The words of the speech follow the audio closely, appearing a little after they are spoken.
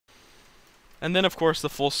And then, of course, the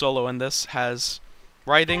full solo in this has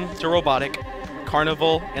writhing to robotic,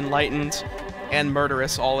 carnival, enlightened, and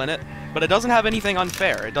murderous all in it. But it doesn't have anything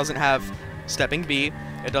unfair. It doesn't have stepping B.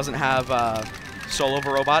 It doesn't have solo of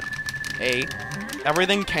a robot A.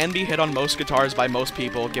 Everything can be hit on most guitars by most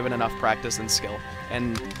people given enough practice and skill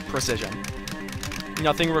and precision.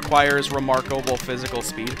 Nothing requires remarkable physical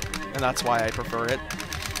speed, and that's why I prefer it.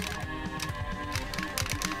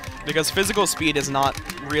 Because physical speed is not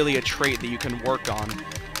really a trait that you can work on.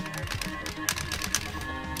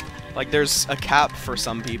 Like, there's a cap for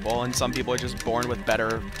some people, and some people are just born with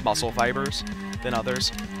better muscle fibers than others,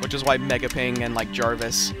 which is why Megaping and, like,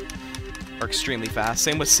 Jarvis are extremely fast.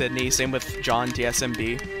 Same with Sydney, same with John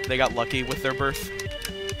TSMB. They got lucky with their birth.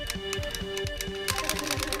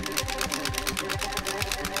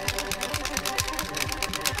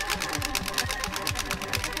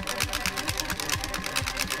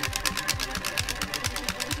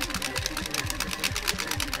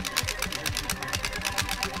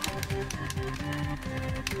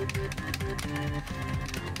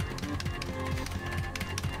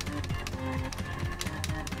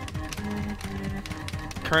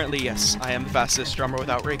 Currently, yes, I am the fastest drummer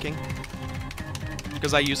without raking,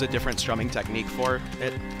 because I use a different strumming technique for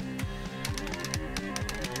it.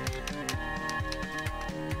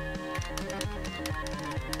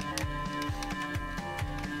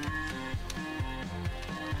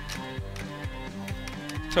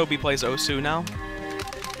 Toby plays Osu now.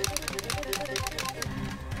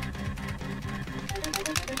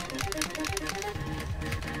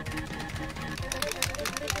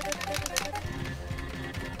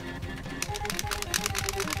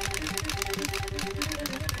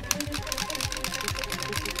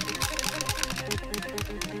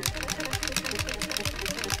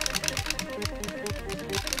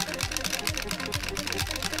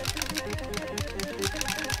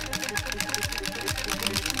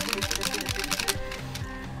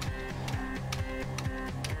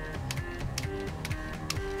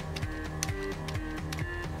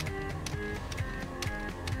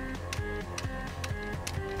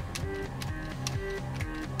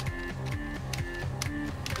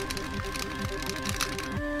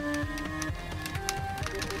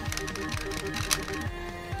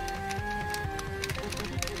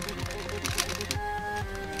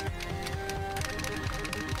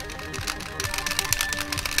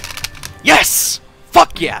 Yes!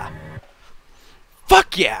 Fuck yeah!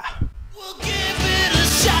 Fuck yeah!